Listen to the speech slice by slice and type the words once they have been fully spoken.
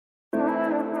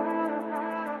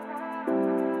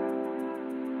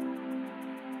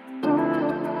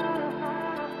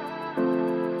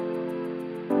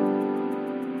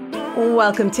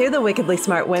Welcome to the Wickedly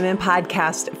Smart Women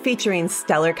podcast, featuring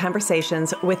stellar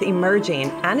conversations with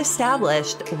emerging and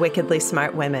established wickedly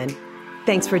smart women.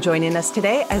 Thanks for joining us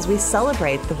today as we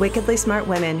celebrate the wickedly smart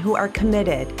women who are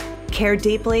committed, care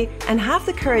deeply, and have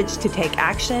the courage to take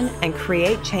action and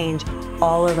create change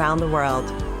all around the world.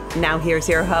 Now here's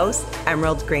your host,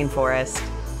 Emerald Greenforest.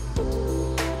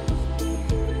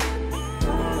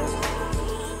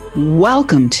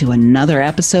 Welcome to another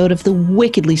episode of the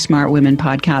Wickedly Smart Women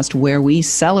podcast, where we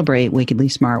celebrate wickedly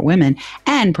smart women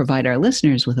and provide our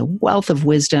listeners with a wealth of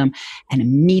wisdom and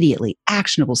immediately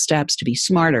actionable steps to be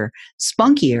smarter,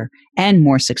 spunkier, and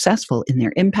more successful in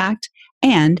their impact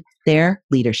and their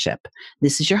leadership.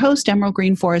 This is your host, Emerald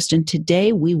Greenforest, and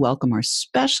today we welcome our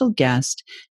special guest,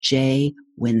 Jay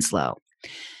Winslow.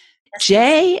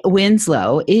 Jay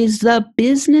Winslow is the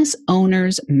business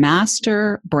owner's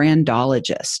master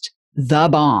brandologist, the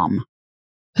bomb,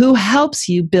 who helps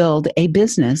you build a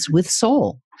business with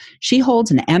soul. She holds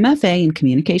an MFA in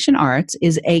Communication Arts,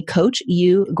 is a Coach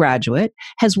U graduate,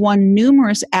 has won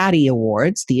numerous Addy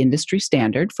Awards, the industry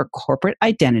standard for corporate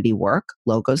identity work,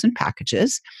 logos, and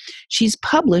packages. She's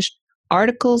published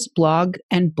articles, blog,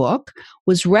 and book,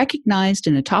 was recognized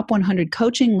in a top 100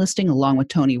 coaching listing along with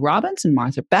Tony Robbins and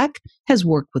Martha Beck, has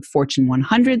worked with Fortune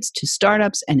 100s to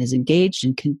startups, and is engaged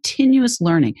in continuous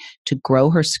learning to grow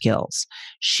her skills.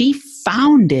 She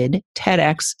founded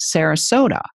TEDx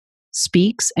Sarasota,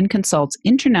 speaks and consults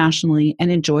internationally,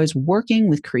 and enjoys working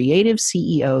with creative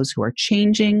CEOs who are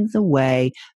changing the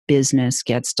way business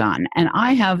gets done. And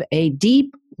I have a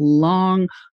deep, long,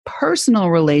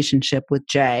 personal relationship with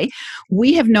Jay.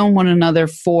 We have known one another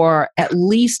for at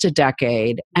least a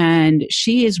decade, and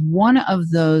she is one of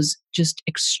those just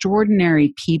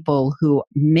extraordinary people who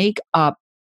make up,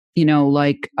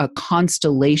 like a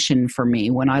constellation for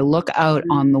me. When I look out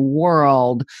on the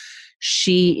world,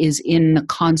 she is in the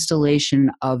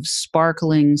constellation of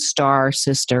sparkling star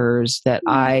sisters that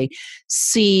I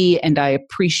see and I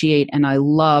appreciate and I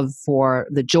love for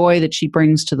the joy that she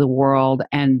brings to the world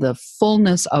and the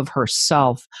fullness of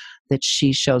herself that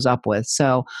she shows up with.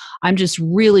 So I'm just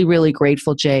really, really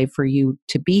grateful, Jay, for you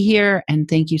to be here. And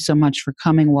thank you so much for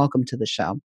coming. Welcome to the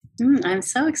show. I'm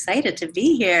so excited to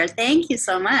be here. Thank you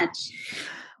so much.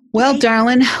 Well,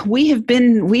 darling, we've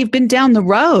been down the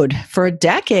road for a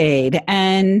decade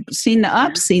and seen the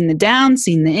ups, seen the downs,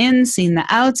 seen the ins, seen the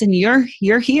outs, and you're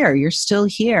here. You're still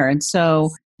here. And so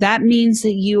that means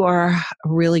that you are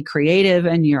really creative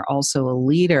and you're also a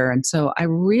leader. And so I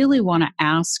really want to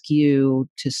ask you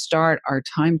to start our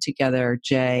time together,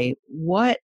 Jay.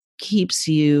 What keeps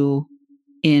you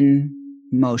in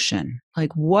motion?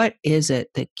 Like, what is it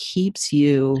that keeps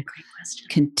you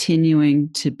continuing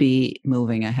to be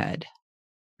moving ahead?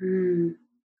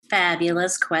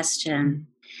 Fabulous question.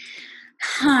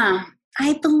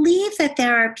 I believe that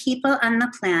there are people on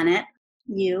the planet,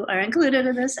 you are included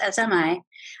in this, as am I,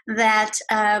 that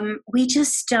we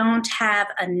just don't have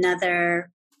another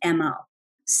MO.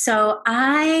 So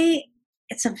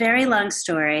it's a very long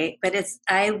story, but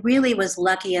I really was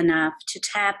lucky enough to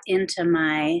tap into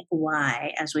my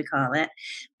why, as we call it,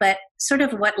 but sort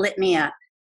of what lit me up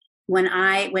when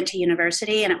I went to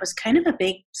university, and it was kind of a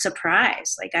big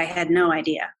surprise. Like, I had no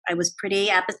idea. I was pretty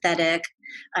apathetic.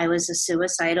 I was a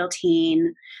suicidal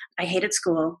teen. I hated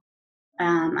school.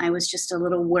 I was just a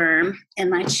little worm in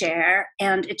my chair,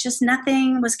 and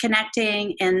nothing was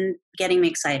connecting and getting me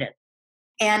excited.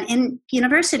 And in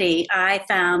university, I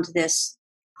found this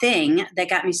thing that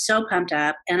got me so pumped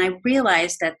up, and I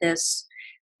realized that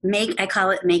I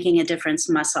call it making a difference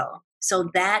muscle.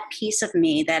 So that piece of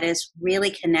me that is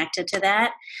really connected to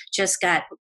that just got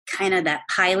kind of, that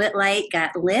pilot light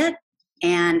got lit,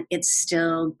 and it's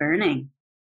still burning.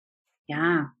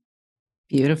 Yeah.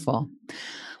 Beautiful.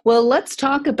 Well, let's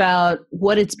talk about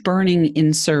what it's burning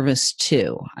in service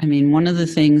to. I mean, one of the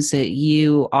things that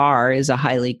you are is a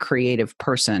highly creative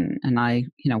person. And I,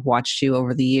 watched you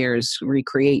over the years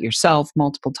recreate yourself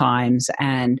multiple times.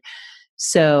 And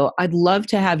so I'd love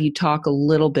to have you talk a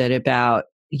little bit about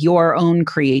your own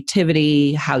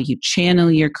creativity, how you channel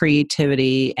your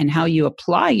creativity, and how you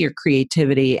apply your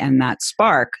creativity and that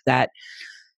spark, that,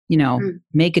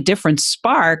 make a difference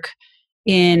spark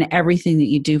in everything that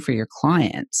you do for your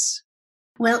clients.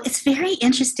 Well, it's very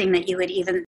interesting that you would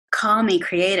even call me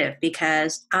creative,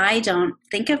 because I don't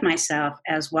think of myself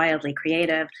as wildly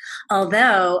creative,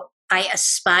 although I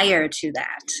aspire to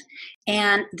that.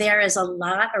 And there is a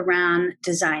lot around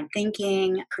design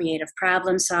thinking, creative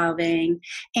problem solving,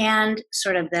 and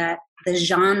sort of the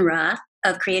genre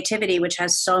of creativity, which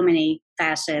has so many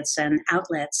facets and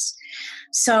outlets.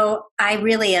 So I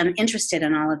really am interested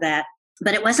in all of that,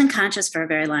 but it wasn't conscious for a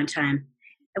very long time.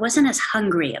 I wasn't as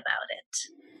hungry about it.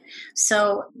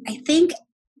 So I think,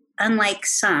 unlike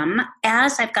some,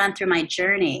 as I've gone through my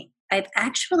journey, I've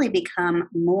actually become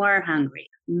more hungry,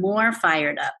 more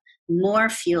fired up, more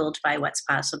fueled by what's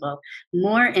possible,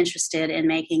 more interested in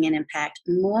making an impact,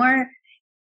 more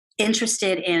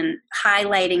interested in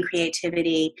highlighting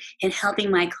creativity, in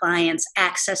helping my clients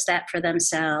access that for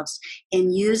themselves,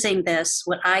 in using this,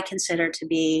 what I consider to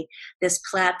be this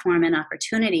platform and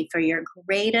opportunity for your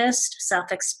greatest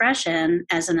self-expression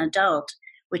as an adult,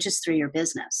 which is through your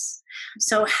business.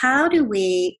 So how do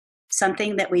we,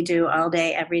 something that we do all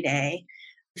day, every day,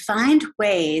 find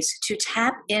ways to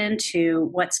tap into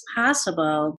what's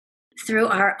possible through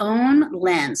our own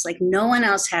lens? Like, no one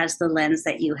else has the lens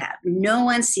that you have. No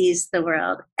one sees the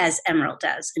world as Emerald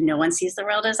does, and no one sees the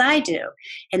world as I do.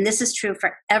 And this is true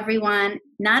for everyone,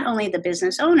 not only the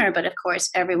business owner, but of course,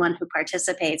 everyone who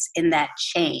participates in that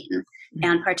chain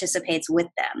and participates with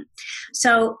them.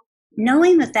 So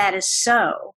knowing that that is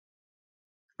so,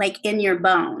 like in your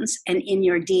bones and in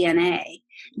your DNA,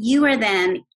 you are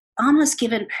then almost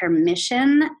given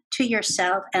permission to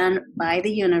yourself and by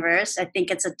the universe. I think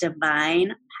it's a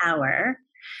divine power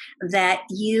that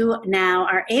you now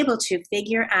are able to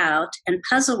figure out and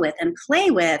puzzle with and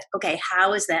play with. Okay,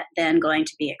 how is that then going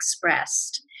to be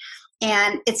expressed?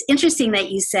 And it's interesting that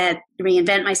you said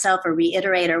reinvent myself or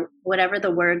reiterate or whatever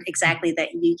the word exactly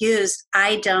that you use.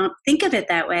 I don't think of it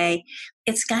that way.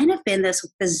 It's kind of been this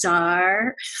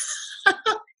bizarre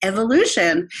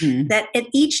evolution that at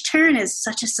each turn is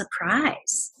such a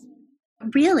surprise.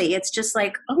 Really, it's just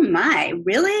like, oh my,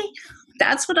 really?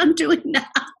 That's what I'm doing now.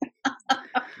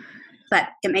 But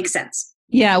it makes sense.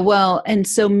 Yeah, well, and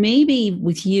so maybe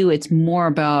with you, it's more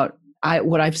about,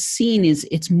 what I've seen is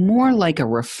it's more like a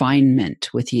refinement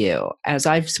with you. As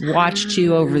I've watched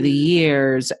you over the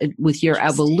years with your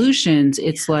evolutions,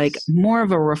 it's like more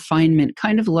of a refinement,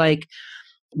 kind of like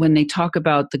when they talk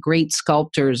about the great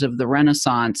sculptors of the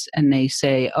Renaissance and they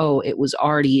say, oh, it was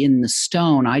already in the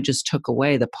stone. I just took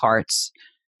away the parts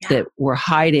that were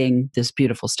hiding this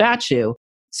beautiful statue.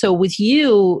 So with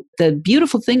you, the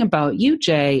beautiful thing about you,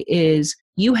 Jay, is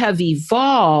you have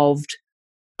evolved,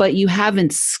 but you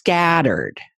haven't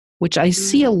scattered, which I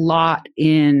see a lot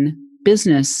in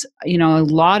business. You know, a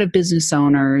lot of business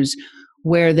owners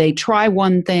where they try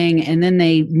one thing and then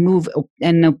they move,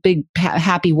 and the big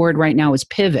happy word right now is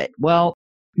pivot. Well,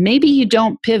 maybe you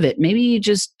don't pivot. Maybe you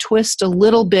just twist a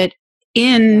little bit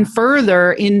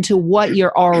further into what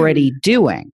you're already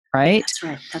doing, right? That's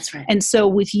right. That's right. And so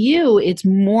with you, it's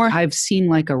more, I've seen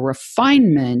like a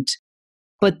refinement,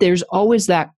 but there's always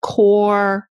that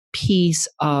core piece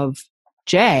of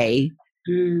Jay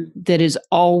that is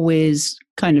always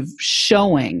kind of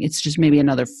showing. It's just maybe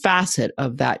another facet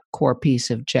of that core piece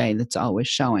of Jay that's always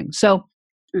showing. So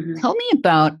tell me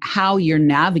about how you're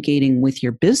navigating with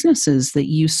your businesses that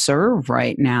you serve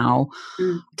right now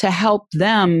to help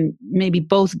them maybe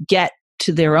both get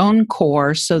to their own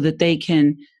core so that they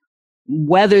can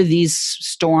weather these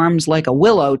storms like a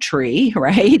willow tree,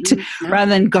 right? Rather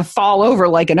than go fall over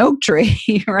like an oak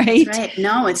tree, right? That's right.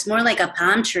 No, it's more like a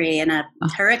palm tree in a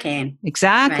hurricane.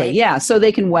 Exactly. Right? Yeah. So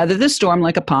they can weather the storm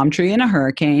like a palm tree in a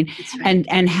hurricane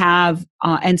and have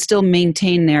and still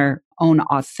maintain their own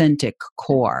authentic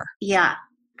core. Yeah.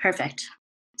 Perfect.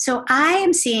 So I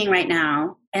am seeing right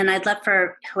now, and I'd love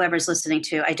for whoever's listening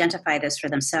to identify this for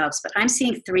themselves, but I'm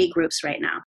seeing 3 groups right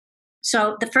now.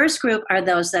 So the first group are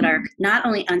those that are not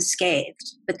only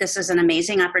unscathed, but this is an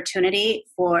amazing opportunity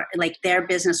for, like, their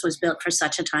business was built for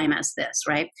such a time as this,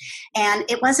 right? And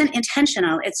it wasn't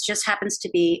intentional. It just happens to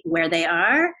be where they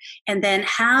are and then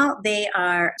how they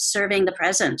are serving the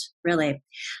present, really.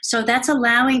 So that's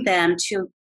allowing them to,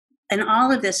 and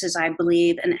all of this is, I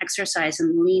believe, an exercise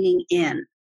in leaning in.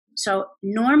 So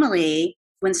normally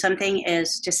when something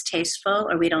is distasteful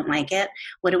or we don't like it,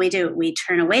 what do? We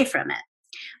turn away from it.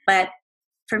 But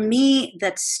for me,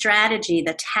 the strategy,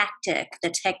 the tactic, the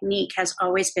technique has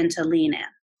always been to lean in,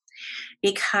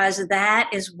 because that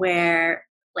is where,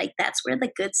 like, that's where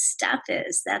the good stuff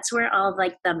is. That's where all,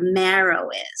 like, the marrow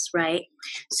is, right?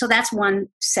 So that's one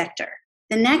sector.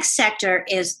 The next sector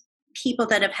is people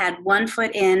that have had one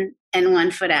foot in and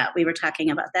one foot out. We were talking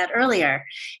about that earlier.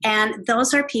 And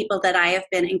those are people that I have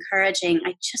been encouraging.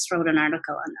 I just wrote an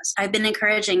article on this. I've been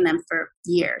encouraging them for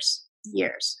years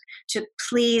to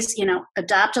please,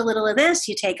 adopt a little of this,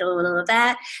 you take a little of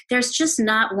that. There's just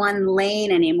not one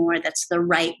lane anymore that's the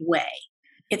right way.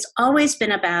 It's always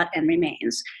been about, and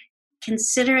remains,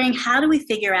 considering how do we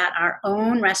figure out our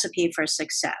own recipe for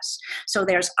success. So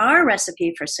there's our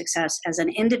recipe for success as an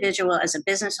individual, as a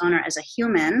business owner, as a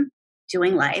human,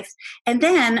 doing life. And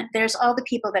then there's all the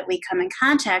people that we come in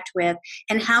contact with,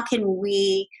 and how can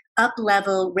we up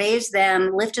level, raise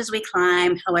them, lift as we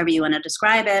climb, however you want to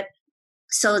describe it,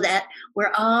 so that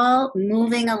we're all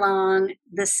moving along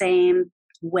the same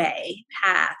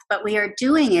path, but we are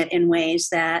doing it in ways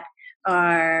that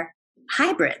are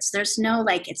hybrids. There's no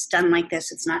like, it's done like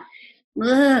this, it's not.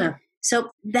 Ugh.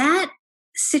 So that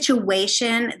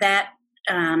situation, that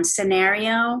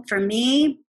scenario, for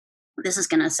me, this is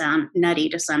going to sound nutty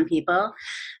to some people,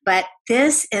 but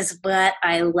this is what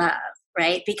I love,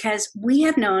 right? Because we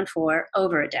have known for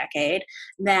over a decade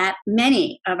that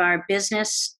many of our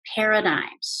business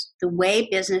paradigms, the way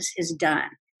business is done,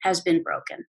 has been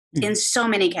broken in so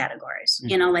many categories.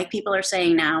 You know, like people are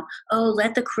saying now, oh,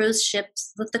 let the cruise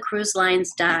ships, let the cruise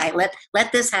lines die,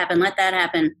 let this happen, let that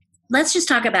happen. Let's just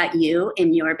talk about you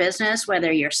in your business,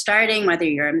 whether you're starting, whether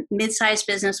you're a mid-sized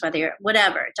business, whether you're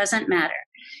whatever, it doesn't matter.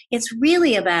 It's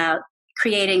really about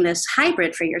creating this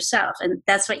hybrid for yourself. And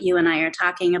that's what you and I are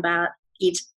talking about,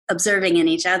 each observing in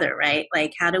each other, right?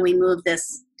 Like, how do we move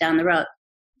this down the road?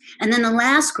 And then the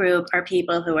last group are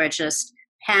people who are just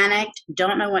panicked,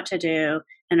 don't know what to do,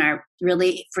 and are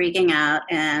really freaking out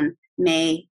and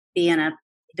may be in a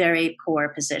very poor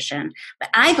position. But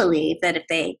I believe that if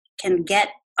they can get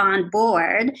on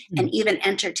board and even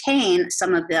entertain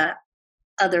some of the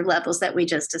other levels that we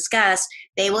just discussed,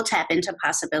 they will tap into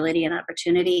possibility and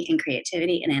opportunity and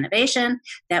creativity and innovation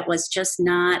that was just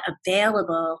not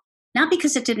available, not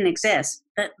because it didn't exist,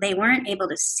 but they weren't able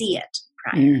to see it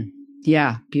prior.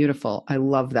 Yeah, beautiful. I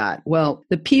love that. Well,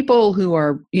 the people who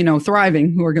are,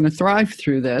 thriving, who are going to thrive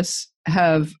through this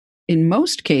have, in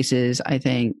most cases, I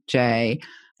think, Jay,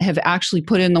 have actually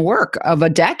put in the work of a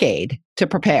decade to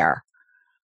prepare.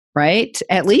 Right?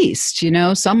 At least,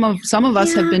 some of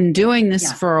us have been doing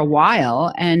this for a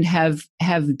while and have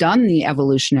done the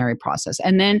evolutionary process.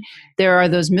 And then there are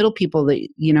those middle people that,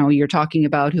 you're talking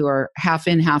about who are half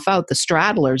in, half out, the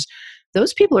straddlers.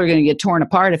 Those people are going to get torn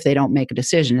apart if they don't make a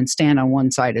decision and stand on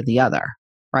one side or the other.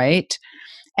 Right?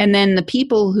 And then the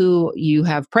people who you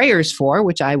have prayers for,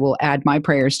 which I will add my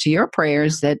prayers to your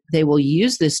prayers, that they will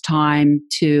use this time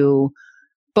to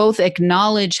both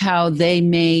acknowledge how they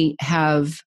may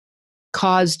have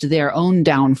caused their own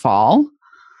downfall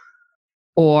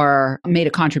or made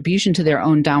a contribution to their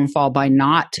own downfall by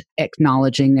not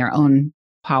acknowledging their own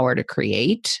power to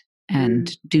create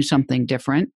and do something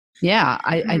different. Yeah,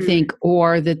 I think,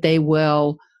 or that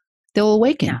they'll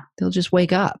awaken. Yeah. They'll just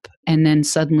wake up and then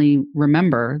suddenly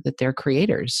remember that they're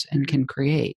creators and can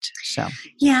create. So,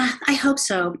 yeah, I hope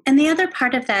so. And the other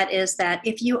part of that is that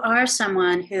if you are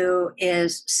someone who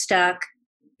is stuck,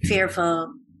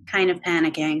 fearful, kind of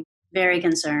panicking, very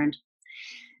concerned,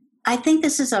 I think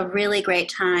this is a really great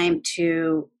time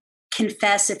to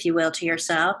confess, if you will, to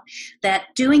yourself that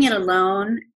doing it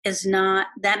alone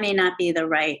that may not be the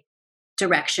right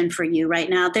direction for you right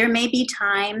now. There may be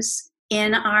times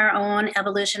in our own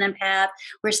evolution and path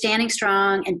where standing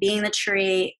strong and being the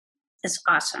tree is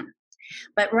awesome.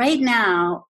 But right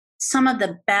now, some of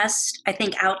the best, I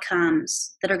think,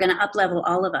 outcomes that are going to up-level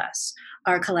all of us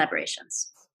are collaborations.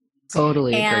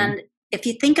 Totally and agree. If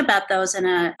you think about those in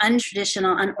an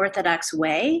untraditional, unorthodox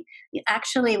way, you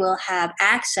actually will have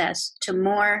access to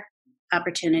more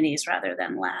opportunities rather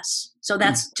than less. So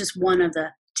that's just one of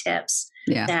the tips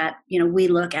that we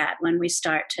look at when we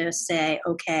start to say,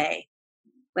 okay,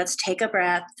 let's take a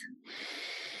breath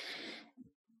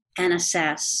and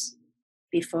assess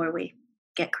before we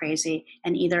get crazy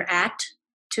and either act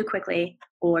too quickly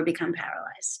or become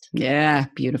paralyzed. Yeah,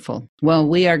 beautiful. Well,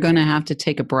 we are going to have to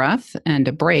take a breath and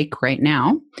a break right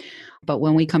now. But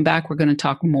when we come back, we're going to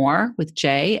talk more with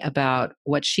Jay about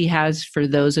what she has for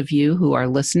those of you who are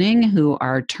listening, who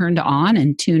are turned on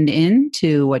and tuned in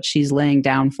to what she's laying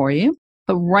down for you.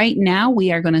 But right now,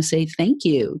 we are going to say thank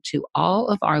you to all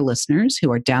of our listeners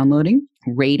who are downloading,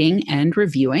 rating, and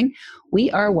reviewing. We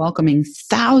are welcoming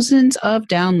thousands of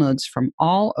downloads from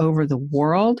all over the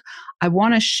world. I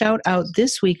want to shout out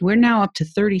this week. We're now up to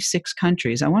 36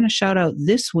 countries. I want to shout out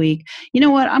this week. You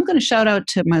know what? I'm going to shout out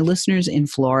to my listeners in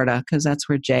Florida because that's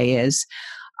where Jay is.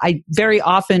 Very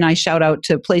often I shout out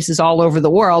to places all over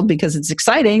the world because it's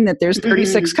exciting that there's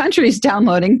 36 countries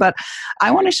downloading, but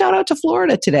I want to shout out to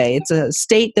Florida today. It's a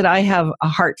state that I have a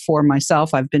heart for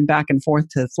myself. I've been back and forth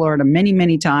to Florida many,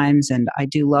 many times, and I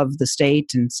do love the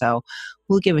state. And so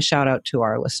we'll give a shout out to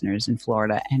our listeners in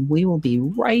Florida, and we will be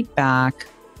right back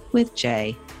with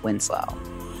Jay Winslow.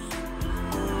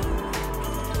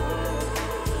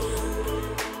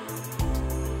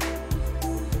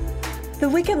 The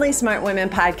Wickedly Smart Women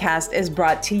podcast is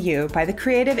brought to you by the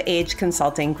Creative Age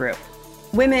Consulting Group.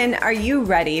 Women, are you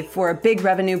ready for a big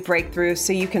revenue breakthrough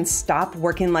so you can stop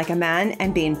working like a man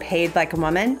and being paid like a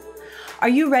woman? Are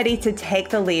you ready to take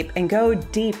the leap and go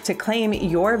deep to claim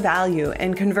your value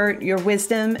and convert your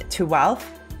wisdom to wealth?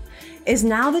 Is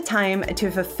now the time to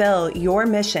fulfill your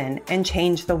mission and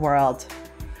change the world?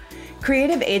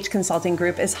 Creative Age Consulting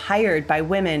Group is hired by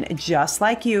women just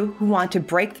like you who want to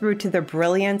break through to their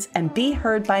brilliance and be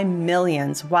heard by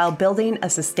millions while building a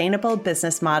sustainable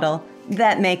business model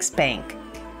that makes bank.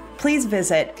 Please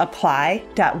visit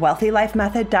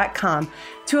apply.wealthylifemethod.com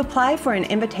to apply for an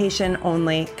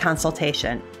invitation-only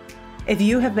consultation. If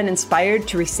you have been inspired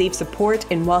to receive support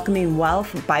in welcoming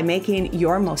wealth by making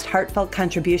your most heartfelt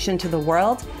contribution to the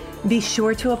world, be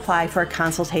sure to apply for a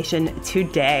consultation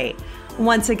today.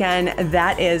 Once again,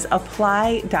 that is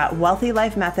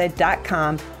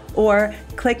apply.wealthylifemethod.com or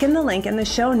click in the link in the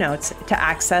show notes to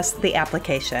access the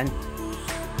application.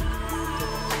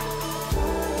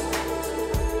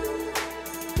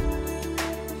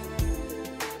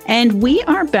 And we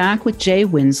are back with Jay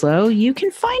Winslow. You can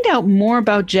find out more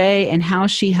about Jay and how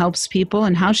she helps people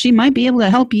and how she might be able to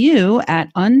help you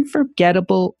at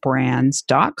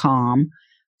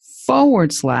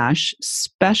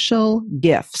unforgettableprands.com/special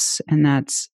gifts. And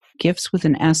that's gifts with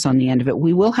an S on the end of it.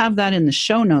 We will have that in the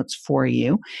show notes for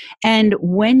you. And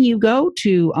when you go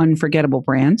to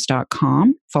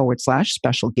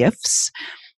unforgettableprands.com/special gifts,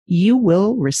 you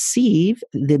will receive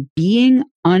the Being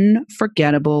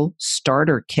Unforgettable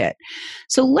Starter Kit.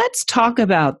 So let's talk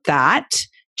about that.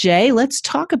 Jay, let's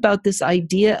talk about this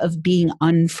idea of being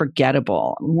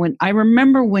unforgettable. When I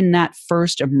remember when that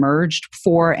first emerged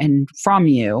for and from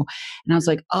you, and I was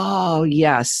like, oh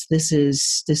yes, this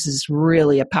is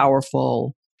really a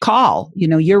powerful call. You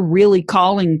know, you're really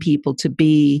calling people to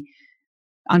be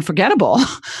unforgettable.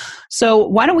 So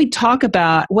why don't we talk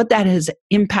about what that has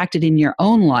impacted in your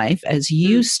own life as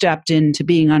you stepped into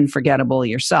being unforgettable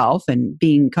yourself and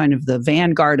being kind of the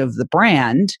vanguard of the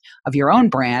brand, of your own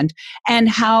brand, and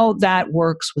how that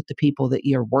works with the people that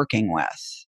you're working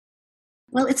with.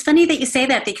 Well, it's funny that you say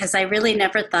that because I really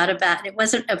never thought about it. It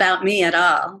wasn't about me at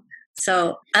all.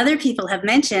 So other people have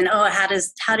mentioned, oh,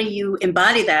 how do you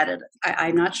embody that? And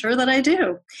I'm not sure that I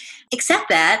do. Except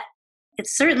that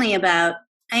it's certainly about,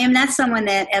 I am not someone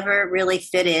that ever really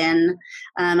fit in.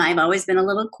 I've always been a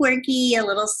little quirky, a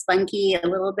little spunky, a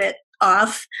little bit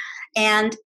off.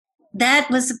 And that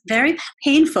was very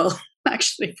painful,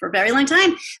 actually, for a very long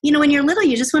time. You know, when you're little,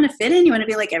 you just want to fit in. You want to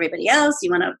be like everybody else.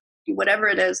 You want to do whatever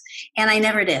it is. And I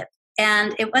never did.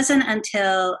 And it wasn't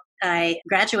until I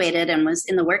graduated and was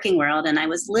in the working world, and I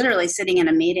was literally sitting in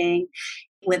a meeting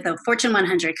with a Fortune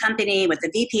 100 company, with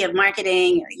the VP of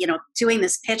marketing, you know, doing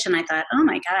this pitch. And I thought, oh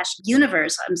my gosh,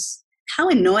 universe, how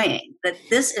annoying that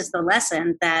this is the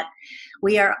lesson that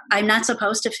I'm not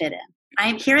supposed to fit in.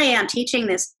 Here I am teaching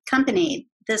this company,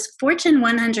 this Fortune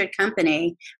 100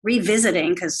 company,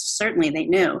 revisiting, because certainly they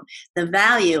knew the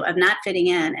value of not fitting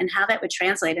in and how that would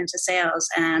translate into sales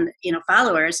and, you know,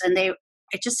 followers. And it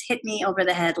just hit me over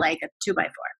the head like a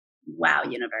 2x4. Wow,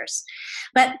 universe.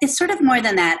 But it's sort of more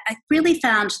than that. I really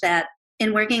found that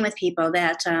in working with people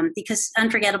that, because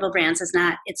Unforgettable Brands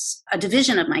it's a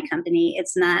division of my company,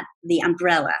 it's not the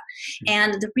umbrella.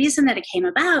 And the reason that it came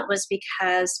about was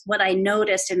because what I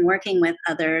noticed in working with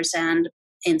others and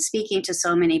in speaking to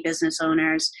so many business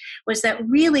owners was that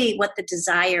really what the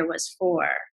desire was for.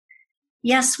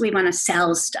 Yes, we want to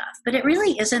sell stuff, but it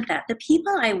really isn't that. The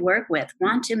people I work with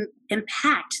want to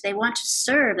impact. They want to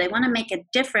serve. They want to make a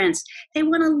difference. They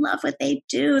want to love what they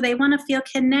do. They want to feel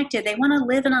connected. They want to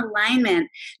live in alignment.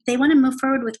 They want to move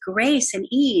forward with grace and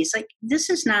ease. Like, this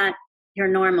is not your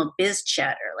normal biz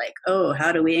chatter. Like, oh,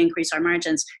 how do we increase our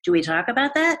margins? Do we talk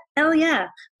about that? Hell yeah.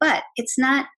 But it's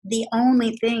not the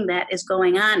only thing that is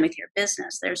going on with your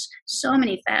business. There's so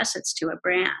many facets to a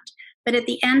brand. But at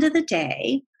the end of the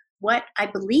day, what I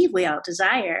believe we all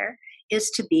desire is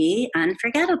to be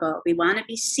unforgettable. We want to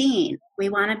be seen. We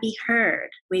want to be heard.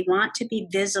 We want to be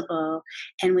visible.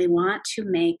 And we want to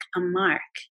make a mark.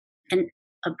 And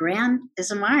a brand is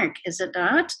a mark, is it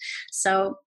not?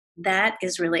 So that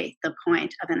is really the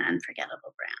point of an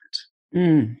unforgettable brand.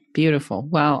 Beautiful.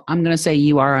 Well, I'm going to say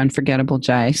you are unforgettable,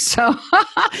 Jay. So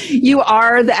you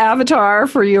are the avatar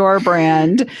for your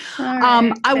brand.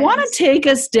 Right, I want to take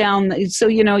us down. So,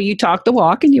 you know, you talk the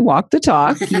walk and you walk the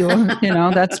talk. You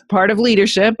know, that's part of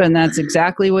leadership, and that's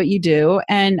exactly what you do.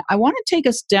 And I want to take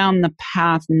us down the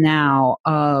path now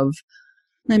of,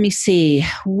 let me see,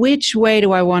 which way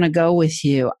do I want to go with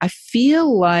you? I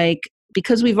feel like,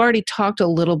 because we've already talked a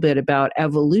little bit about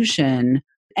evolution,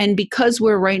 And because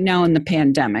we're right now in the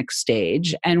pandemic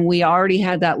stage, and we already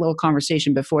had that little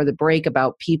conversation before the break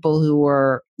about people who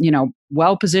are,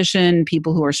 well positioned,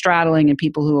 people who are straddling, and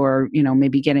people who are,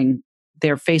 maybe getting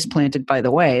their face planted by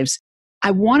the waves.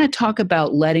 I want to talk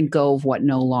about letting go of what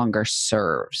no longer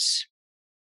serves.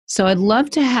 So I'd love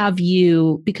to have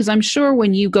you, because I'm sure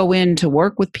when you go in to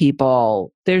work with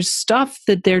people, there's stuff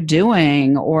that they're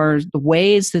doing or the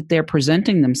ways that they're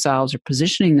presenting themselves or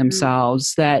positioning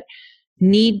themselves that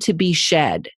need to be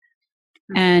shed.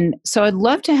 And so I'd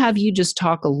love to have you just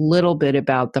talk a little bit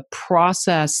about the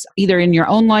process, either in your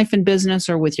own life and business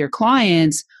or with your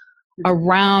clients,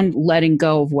 around letting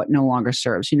go of what no longer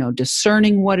serves,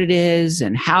 discerning what it is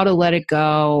and how to let it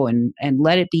go and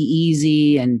let it be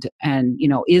easy. And,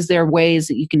 is there ways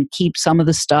that you can keep some of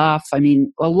the stuff? I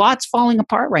mean, a lot's falling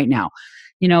apart right now.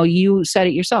 You said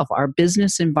it yourself. Our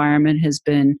business environment has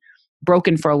been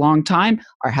broken for a long time.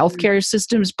 Our healthcare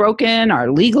system's broken.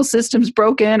 Our legal system's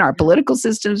broken. Our political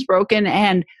system's broken.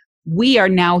 And we are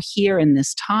now here in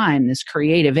this time, this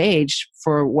creative age,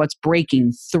 for what's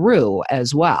breaking through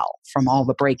as well from all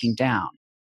the breaking down.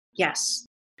 Yes.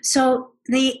 So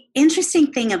the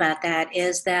interesting thing about that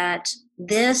is that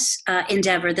this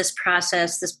endeavor, this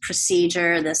process, this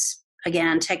procedure, this,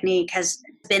 again, technique has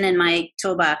been in my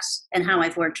toolbox and how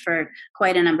I've worked for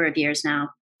quite a number of years now,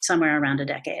 somewhere around a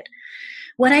decade.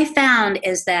 What I found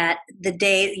is that the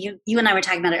day, you and I were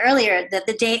talking about it earlier, that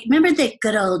remember the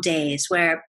good old days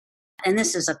where, and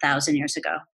this is 1,000 years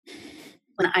ago,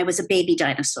 when I was a baby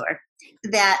dinosaur,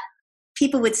 that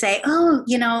people would say, oh,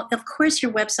 of course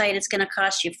your website is going to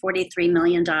cost you $43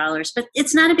 million, but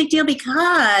it's not a big deal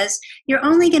because you're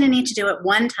only going to need to do it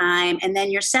one time and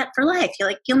then you're set for life.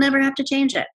 You'll never have to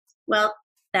change it. Well,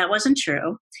 that wasn't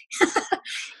true.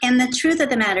 And the truth of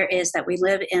the matter is that we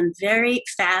live in very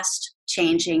fast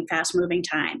changing, fast moving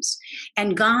times.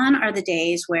 And gone are the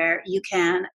days where you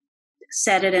can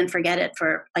set it and forget it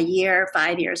for a year,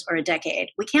 5 years, or a decade.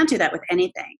 We can't do that with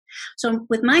anything. So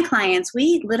with my clients,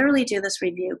 we literally do this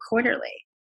review quarterly.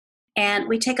 And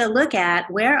we take a look at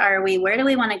where are we, where do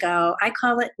we want to go? I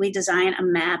call it, we design a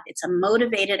map. It's a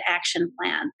motivated action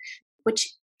plan, which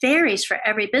varies for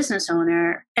every business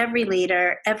owner, every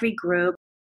leader, every group.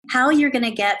 How you're going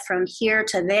to get from here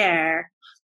to there,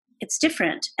 it's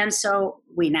different. And so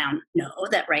we now know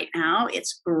that right now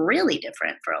it's really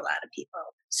different for a lot of people.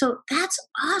 So that's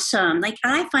awesome.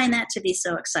 I find that to be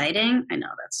so exciting. I know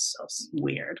that's so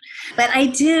weird, but I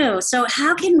do. So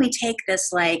how can we take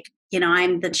this,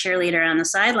 I'm the cheerleader on the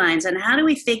sidelines, and how do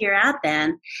we figure out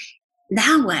then,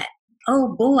 now what?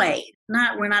 Oh boy,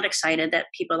 we're not excited that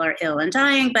people are ill and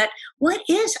dying, but what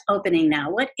is opening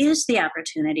now? What is the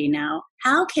opportunity now?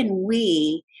 How can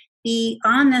we be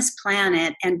on this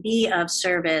planet and be of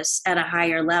service at a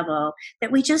higher level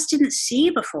that we just didn't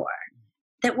see before,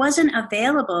 that wasn't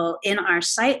available in our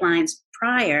sightlines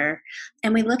prior?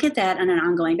 And we look at that on an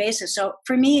ongoing basis. So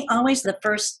for me, always the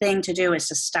first thing to do is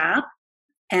to stop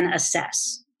and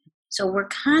assess. So we're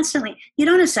constantly, you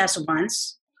don't assess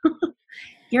once.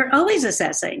 You're always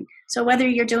assessing. So whether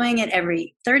you're doing it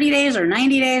every 30 days or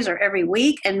 90 days or every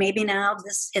week, and maybe now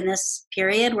in this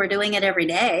period, we're doing it every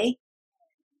day,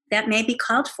 that may be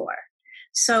called for.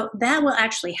 So that will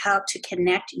actually help to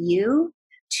connect you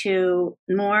to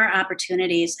more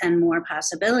opportunities and more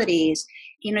possibilities.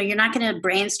 You're not going to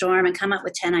brainstorm and come up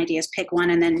with 10 ideas, pick one,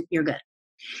 and then you're good.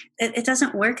 It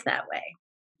doesn't work that way.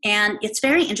 And it's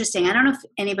very interesting. I don't know if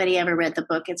anybody ever read the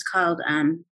book. It's called,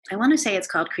 I want to say it's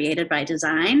called Created by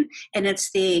Design. And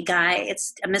it's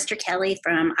it's Mr. Kelly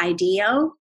from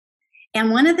IDEO.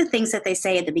 And one of the things that they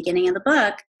say at the beginning of the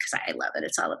book, because I love it,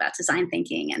 it's all about design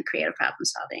thinking and creative problem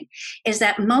solving, is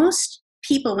that most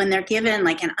people, when they're given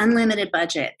an unlimited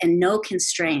budget and no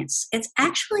constraints, it's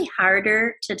actually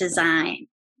harder to design.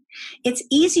 It's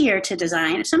easier to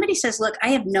design. If somebody says, look, I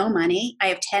have no money, I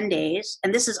have 10 days,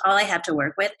 and this is all I have to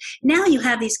work with, now you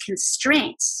have these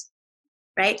constraints,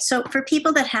 right? So for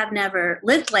people that have never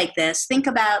lived like this, think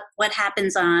about what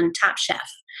happens on Top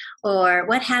Chef, or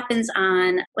what happens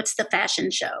on, what's the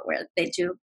fashion show where they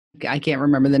do? I can't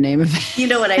remember the name of it. You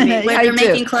know what I mean? Where they're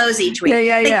making clothes each week.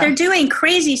 Yeah. They're doing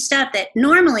crazy stuff that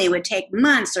normally would take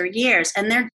months or years,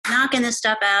 and they're knocking this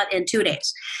stuff out in 2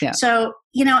 days. Yeah. So,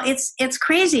 it's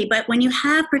crazy. But when you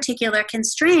have particular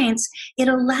constraints, it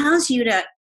allows you to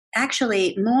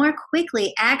actually more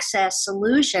quickly access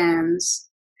solutions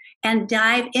and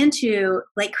dive into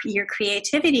your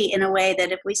creativity in a way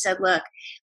that if we said, look,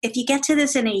 if you get to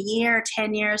this in a year,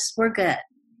 10 years, we're good.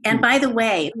 And by the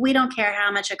way, we don't care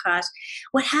how much it costs.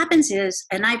 What happens is,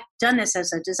 and I've done this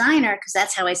as a designer because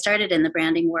that's how I started in the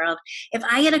branding world. If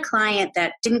I get a client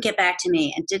that didn't get back to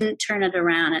me and didn't turn it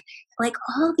around, like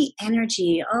all the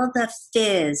energy, all the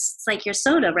fizz, it's like your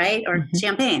soda, right? Or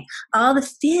champagne, all the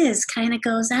fizz kind of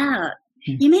goes out.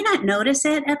 You may not notice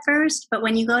it at first, but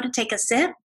when you go to take a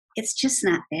sip, it's just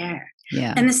not there.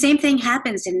 Yeah. And the same thing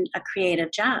happens in a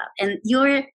creative job. And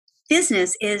your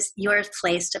business is your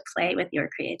place to play with your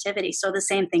creativity. So the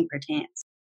same thing pertains.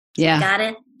 Yeah. You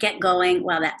gotta get going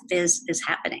while that fizz is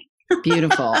happening.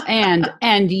 Beautiful.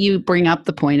 And you bring up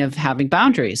the point of having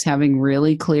boundaries, having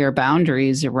really clear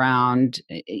boundaries around,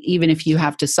 even if you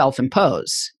have to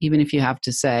self-impose, even if you have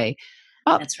to say,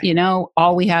 oh, That's right.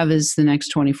 All we have is the next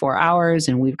 24 hours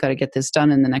and we've got to get this done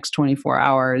in the next 24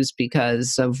 hours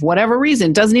because of whatever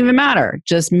reason. It doesn't even matter.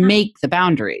 Just make the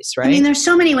boundaries, right? I mean, there's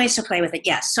so many ways to play with it.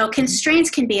 Yes. So constraints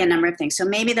can be a number of things. So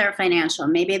maybe they're financial,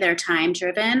 maybe they're time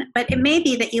driven, but it may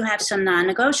be that you have some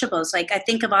non-negotiables. Like I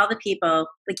think of all the people,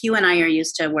 like you and I are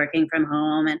used to working from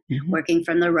home and working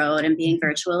from the road and being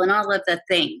virtual and all of the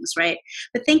things, right?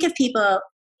 But think of people,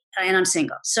 and I'm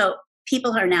single. So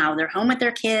people are now, they're home with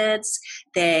their kids.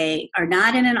 They are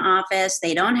not in an office.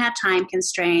 They don't have time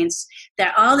constraints.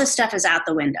 All this stuff is out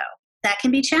the window. That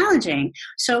can be challenging.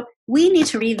 So we need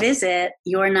to revisit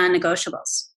your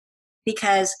non-negotiables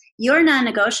because your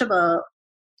non-negotiable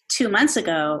 2 months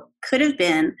ago could have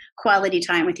been quality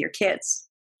time with your kids.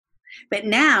 But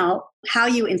now how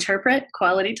you interpret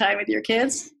quality time with your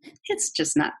kids, it's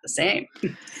just not the same.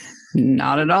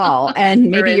 Not at all.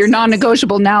 And maybe your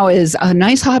non-negotiable now is a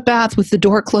nice hot bath with the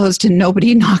door closed and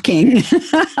nobody knocking.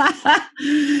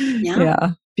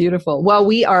 Yeah. Beautiful. Well,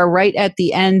 we are right at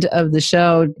the end of the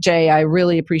show. Jay, I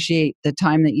really appreciate the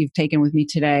time that you've taken with me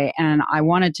today. And I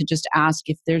wanted to just ask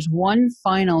if there's one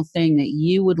final thing that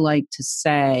you would like to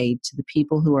say to the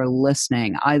people who are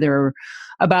listening, either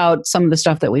about some of the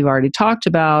stuff that we've already talked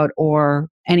about or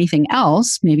anything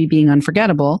else, maybe being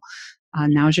unforgettable.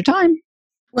 Now's your time.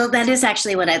 Well, that is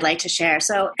actually what I'd like to share.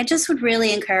 So I just would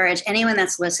really encourage anyone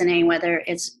that's listening, whether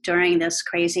it's during this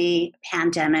crazy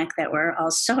pandemic that we're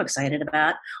all so excited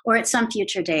about, or at some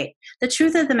future date. The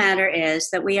truth of the matter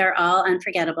is that we are all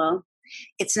unforgettable.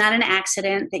 It's not an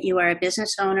accident that you are a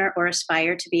business owner or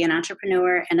aspire to be an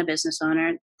entrepreneur and a business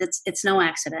owner. It's no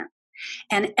accident.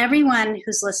 And everyone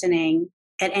who's listening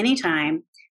at any time,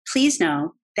 please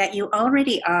know that you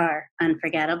already are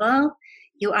unforgettable.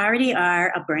 You already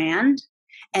are a brand.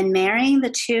 And marrying the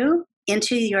two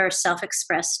into your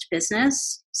self-expressed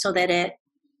business so that it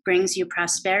brings you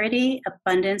prosperity,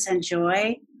 abundance, and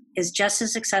joy is just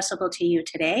as accessible to you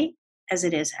today as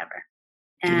it is ever.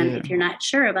 And if you're not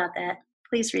sure about that,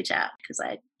 please reach out because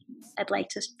I'd like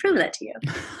to prove that to you.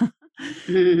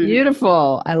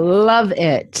 Beautiful. I love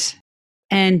it.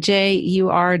 And Jay, you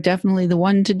are definitely the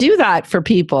one to do that for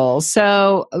people.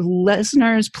 So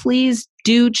listeners, please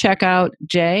do check out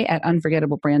Jay at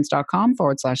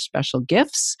unforgettablebrands.com/special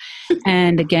gifts.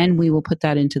 And again, we will put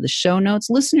that into the show notes.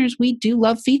 Listeners, we do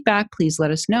love feedback. Please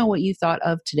let us know what you thought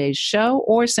of today's show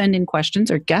or send in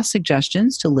questions or guest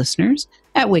suggestions to listeners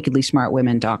at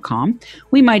wickedlysmartwomen.com.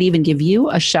 We might even give you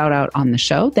a shout out on the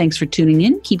show. Thanks for tuning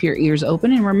in. Keep your ears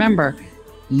open. And remember,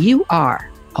 you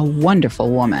are a wonderful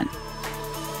woman.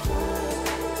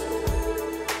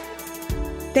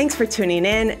 Thanks for tuning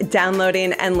in,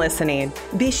 downloading, and listening.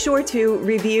 Be sure to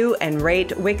review and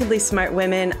rate Wickedly Smart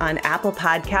Women on Apple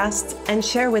Podcasts and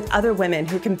share with other women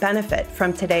who can benefit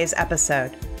from today's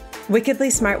episode. Wickedly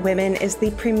Smart Women is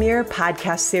the premier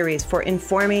podcast series for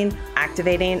informing,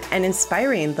 activating, and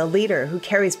inspiring the leader who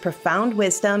carries profound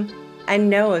wisdom and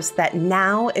knows that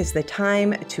now is the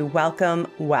time to welcome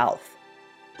wealth.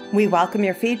 We welcome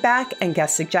your feedback and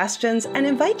guest suggestions and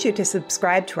invite you to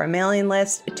subscribe to our mailing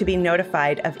list to be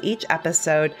notified of each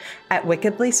episode at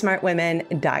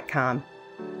wickedlysmartwomen.com.